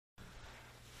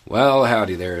Well,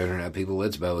 howdy there, Internet people.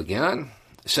 It's Bo again.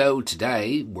 So,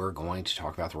 today we're going to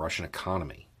talk about the Russian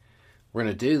economy. We're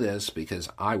going to do this because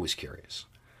I was curious.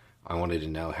 I wanted to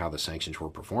know how the sanctions were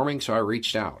performing, so I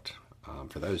reached out.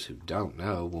 For those who don't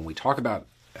know, when we talk about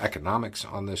economics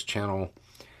on this channel,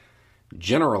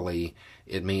 generally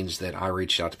it means that I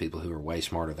reached out to people who are way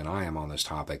smarter than I am on this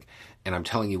topic, and I'm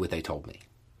telling you what they told me.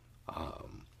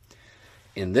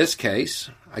 In this case,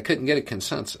 I couldn't get a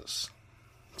consensus.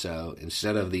 So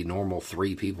instead of the normal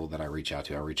 3 people that I reached out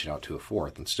to a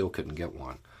 4th and still couldn't get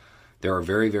one. There are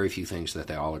very, very few things that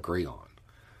they all agree on.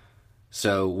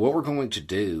 So what we're going to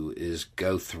do is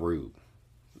go through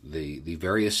the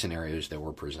various scenarios that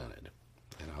were presented.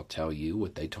 And I'll tell you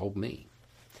what they told me.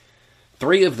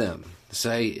 3 of them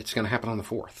say it's going to happen on the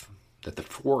 4th. That the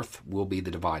 4th will be the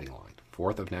dividing line.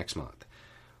 4th of next month.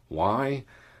 Why?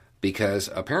 Because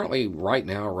apparently right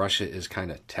now Russia is kind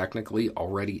of technically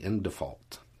already in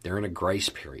default. They're in a grace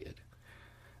period.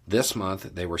 This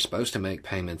month they were supposed to make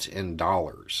payments in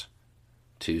dollars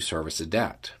to service a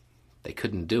debt. They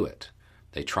couldn't do it.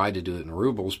 They tried to do it in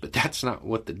rubles, but that's not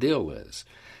what the deal is.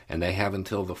 And they have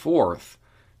until the 4th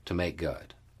to make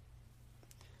good.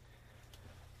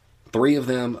 3 of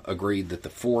them agreed that the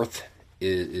 4th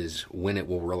is when it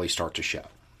will really start to show.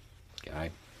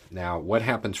 Okay? Now, what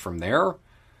happens from there?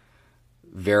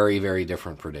 Very, very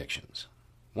different predictions.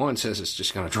 One says it's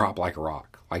just going to drop like a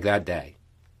rock, like that day.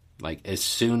 Like as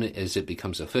soon as it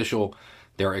becomes official,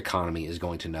 their economy is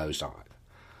going to nosedive.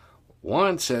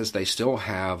 One says they still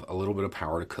have a little bit of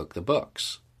power to cook the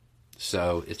books.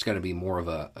 So it's going to be more of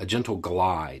a gentle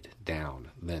glide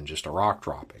down than just a rock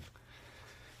dropping.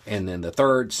 And then the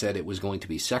third said it was going to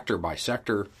be sector by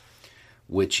sector,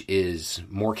 which is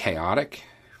more chaotic,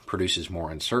 produces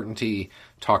more uncertainty,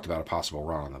 talked about a possible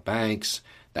run on the banks.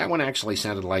 That one actually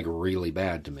sounded like really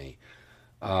bad to me.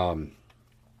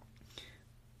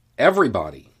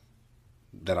 Everybody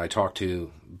that I talked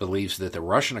to believes that the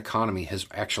Russian economy has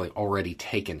actually already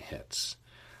taken hits,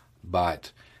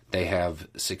 but they have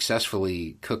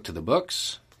successfully cooked the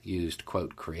books, used,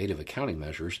 quote, creative accounting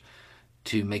measures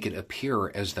to make it appear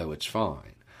as though it's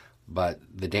fine. But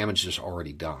the damage is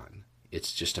already done.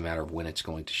 It's just a matter of when it's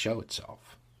going to show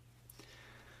itself.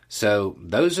 So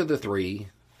those are the 3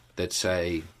 that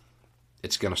say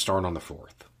it's going to start on the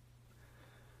 4th.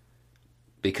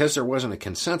 Because there wasn't a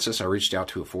consensus, I reached out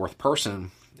to a 4th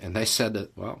person, and they said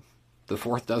that, well, the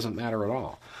 4th doesn't matter at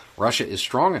all. Russia is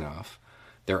strong enough,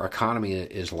 their economy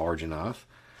is large enough,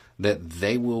 that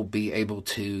they will be able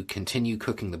to continue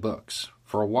cooking the books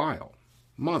for a while,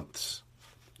 months.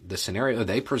 The scenario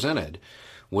they presented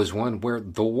was one where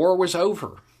the war was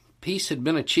over. Peace had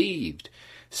been achieved.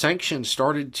 Sanctions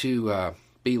started to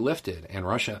be lifted, and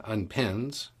Russia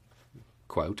unpins,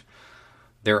 quote,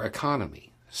 their economy,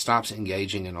 stops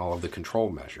engaging in all of the control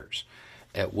measures,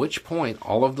 at which point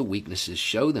all of the weaknesses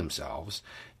show themselves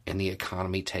and the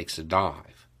economy takes a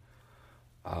dive.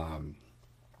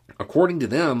 According to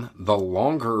them, the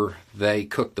longer they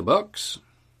cook the books,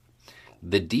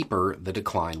 the deeper the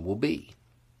decline will be.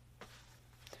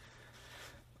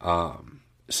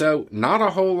 So not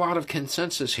a whole lot of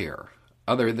consensus here,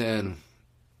 other than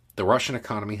the Russian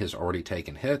economy has already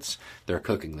taken hits, they're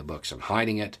cooking the books and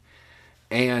hiding it,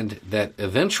 and that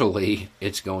eventually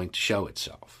it's going to show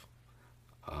itself.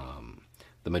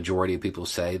 The majority of people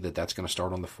say that that's going to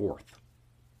start on the 4th.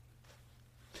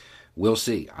 We'll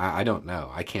see. I don't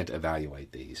know. I can't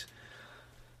evaluate these.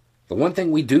 The one thing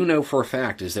we do know for a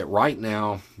fact is that right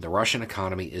now the Russian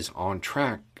economy is on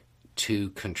track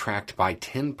to contract by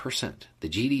 10%. The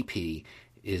GDP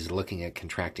is looking at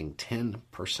contracting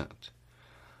 10%.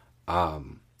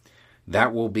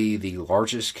 That will be the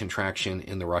largest contraction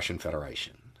in the Russian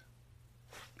Federation.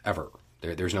 Ever.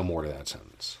 There's no more to that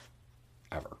sentence.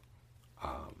 Ever.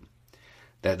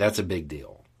 That's a big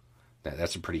deal.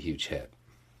 That's a pretty huge hit.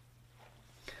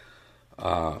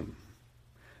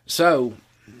 So,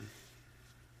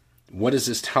 what does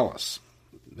this tell us?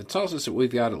 It tells us that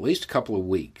we've got at least a couple of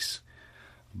weeks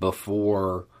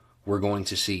before we're going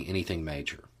to see anything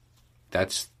major.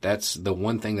 That's the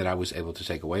one thing that I was able to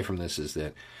take away from this, is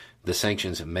that the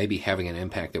sanctions may be having an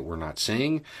impact that we're not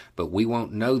seeing, but we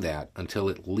won't know that until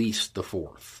at least the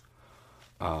 4th.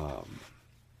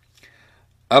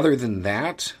 Other than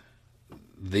that,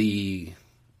 the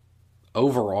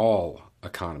overall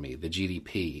economy, the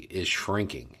GDP, is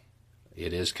shrinking.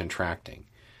 It is contracting.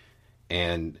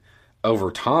 And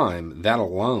over time, that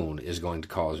alone is going to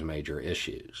cause major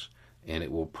issues. And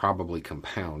it will probably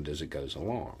compound as it goes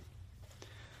along.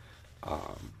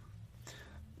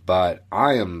 But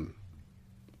I've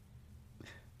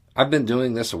been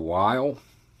doing this a while,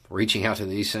 reaching out to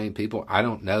these same people. I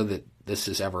don't know that this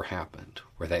has ever happened,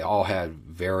 where they all had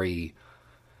very,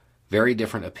 very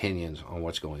different opinions on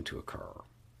what's going to occur.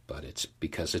 But it's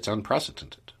because it's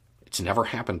unprecedented. It's never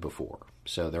happened before.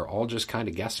 So they're all just kind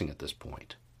of guessing at this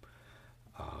point.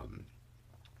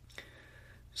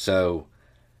 So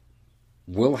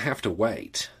we'll have to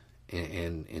wait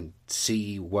and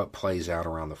see what plays out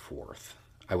around the 4th.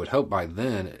 I would hope by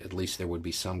then at least there would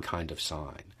be some kind of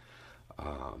sign.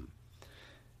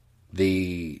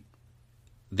 These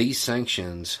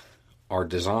sanctions are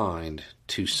designed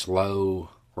to slow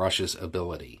Russia's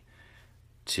ability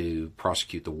to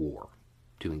prosecute the war,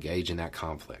 to engage in that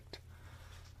conflict.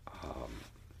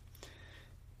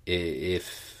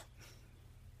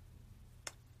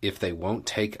 If they won't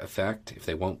take effect, if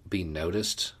they won't be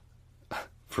noticed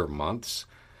for months,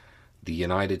 the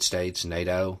United States,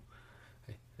 NATO,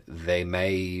 they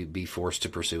may be forced to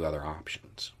pursue other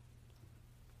options.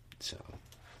 So,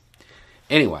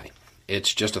 anyway,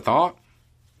 it's just a thought.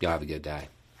 Y'all have a good day.